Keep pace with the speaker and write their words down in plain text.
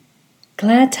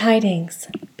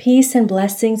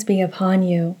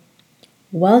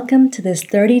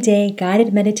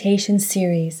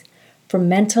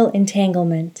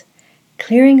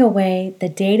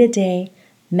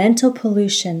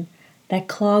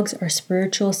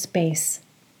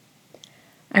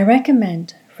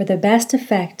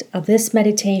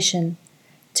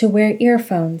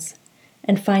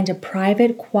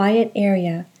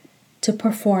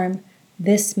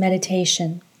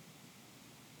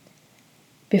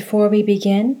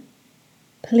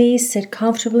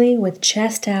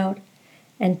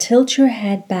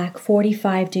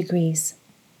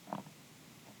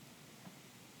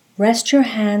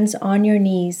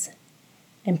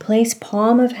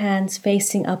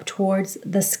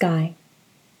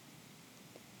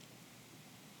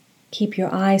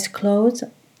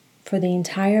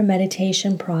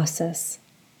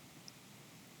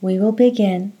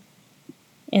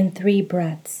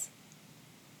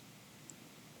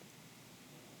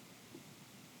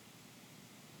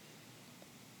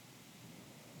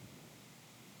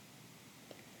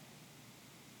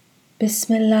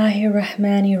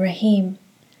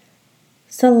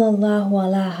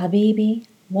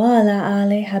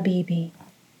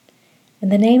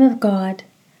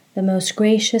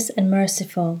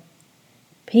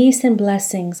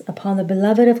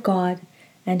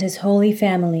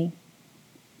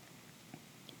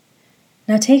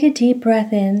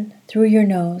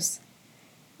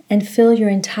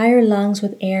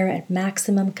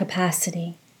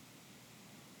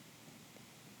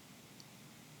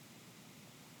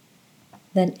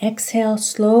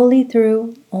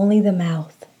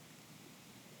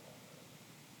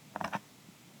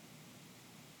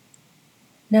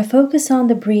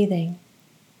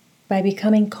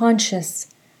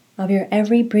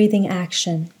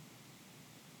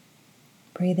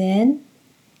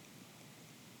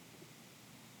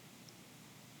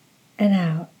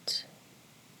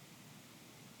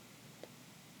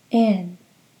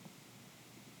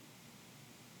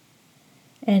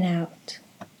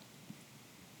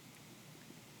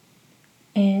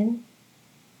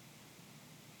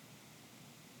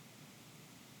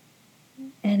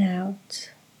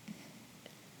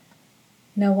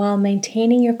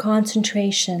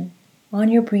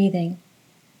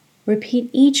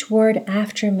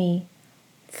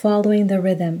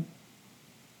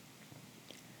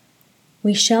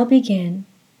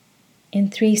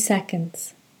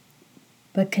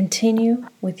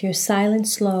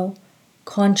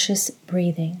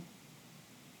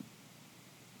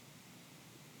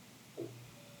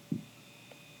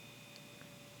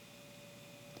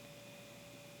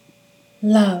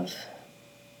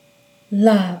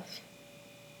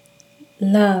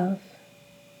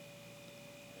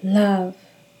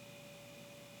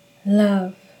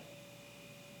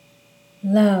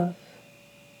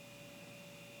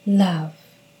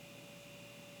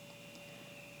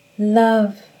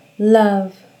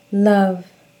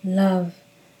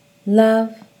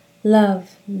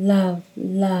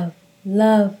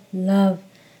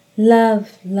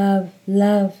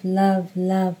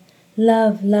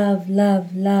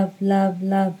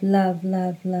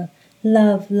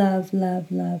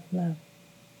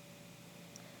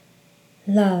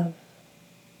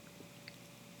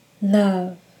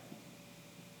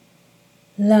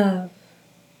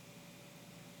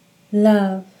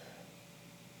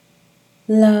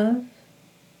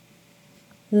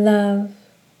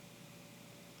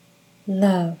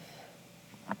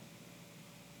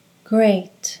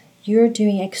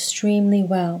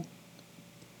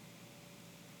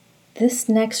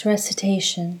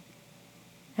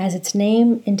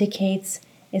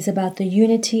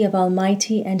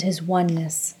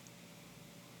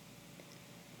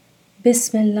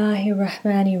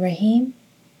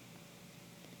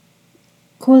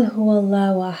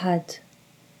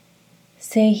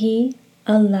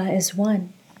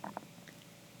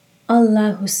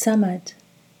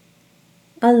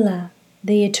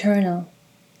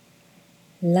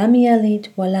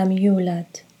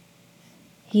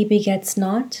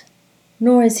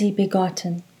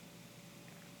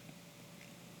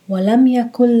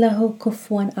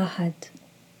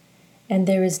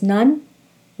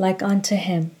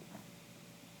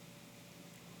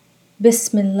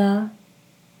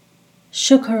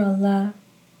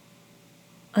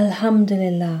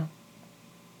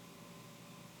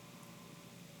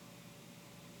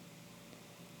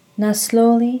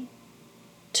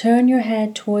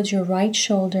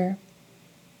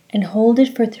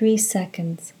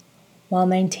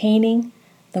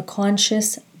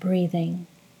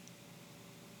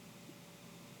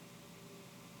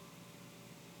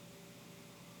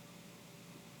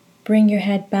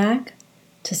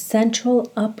to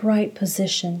central upright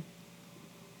position.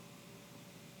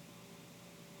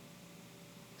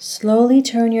 Slowly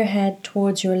turn your head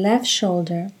towards your left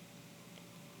shoulder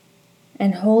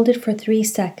and hold it for 3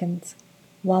 seconds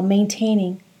while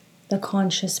maintaining the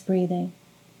conscious breathing.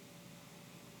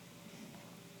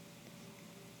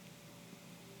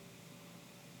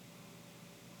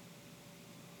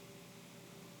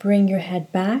 Bring your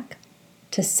head back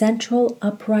to central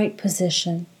upright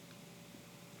position.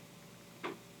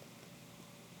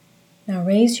 Now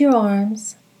raise your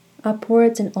arms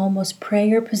upwards in almost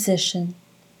prayer position,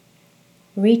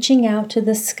 reaching out to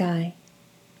the sky.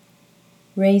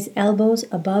 Raise elbows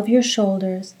above your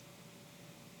shoulders,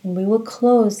 and we will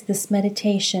close this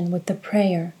meditation with the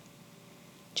prayer.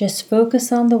 Just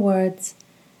focus on the words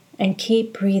and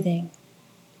keep breathing.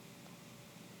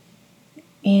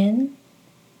 In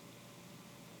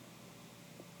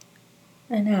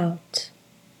and out.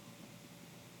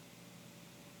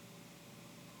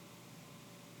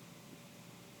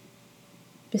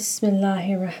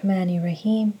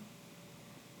 Bismillahirrahmanirrahim.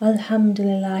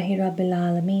 Alhamdulillahi Rabbil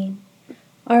Alameen.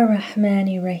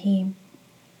 Ar-Rahmanir-Rahim.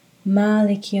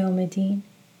 Malik Yawmiddin.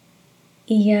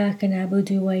 Iyyaka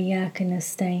na'budu wa iyyaka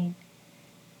nasta'in.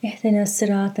 Ihdina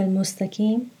as-sirata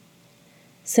al-mustaqim.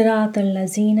 Sirata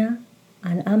al-lazina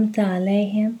an'amta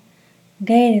alayhim.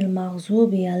 Ghayril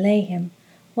maghzubi alayhim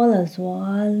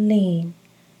waladdallin.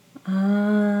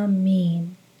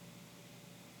 Ameen.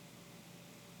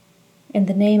 In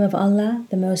the name of Allah,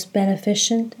 the most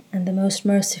beneficent and the most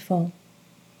merciful.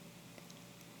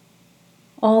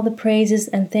 All the praises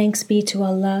and thanks be to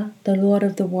Allah, the Lord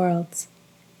of the worlds,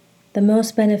 the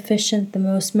most beneficent, the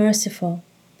most merciful,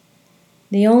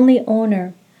 the only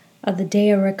owner of the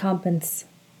day of recompense.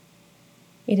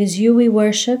 It is you we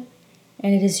worship,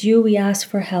 and it is you we ask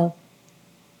for help.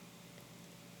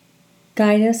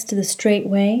 Guide us to the straight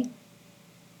way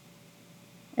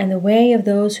and the way of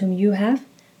those whom you have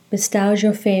bestowed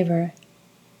your favor.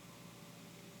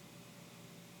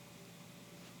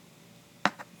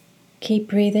 Keep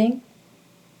breathing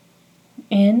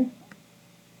in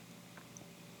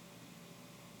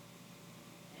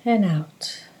and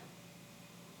out.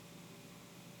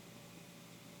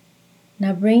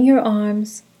 Now bring your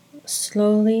arms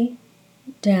slowly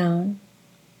down,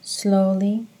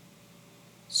 slowly,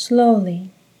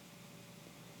 slowly,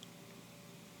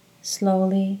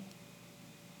 slowly,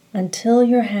 until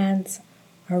your hands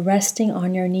are resting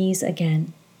on your knees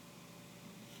again.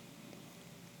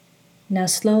 Now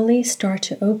slowly start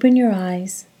to open your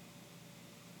eyes,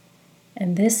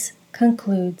 and this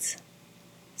concludes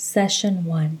session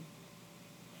 1.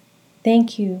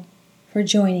 Thank you for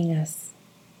joining us.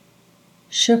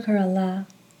 Shukr Allah,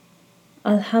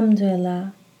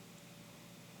 Alhamdulillah,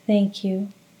 thank you,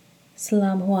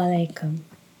 Assalamu alaikum.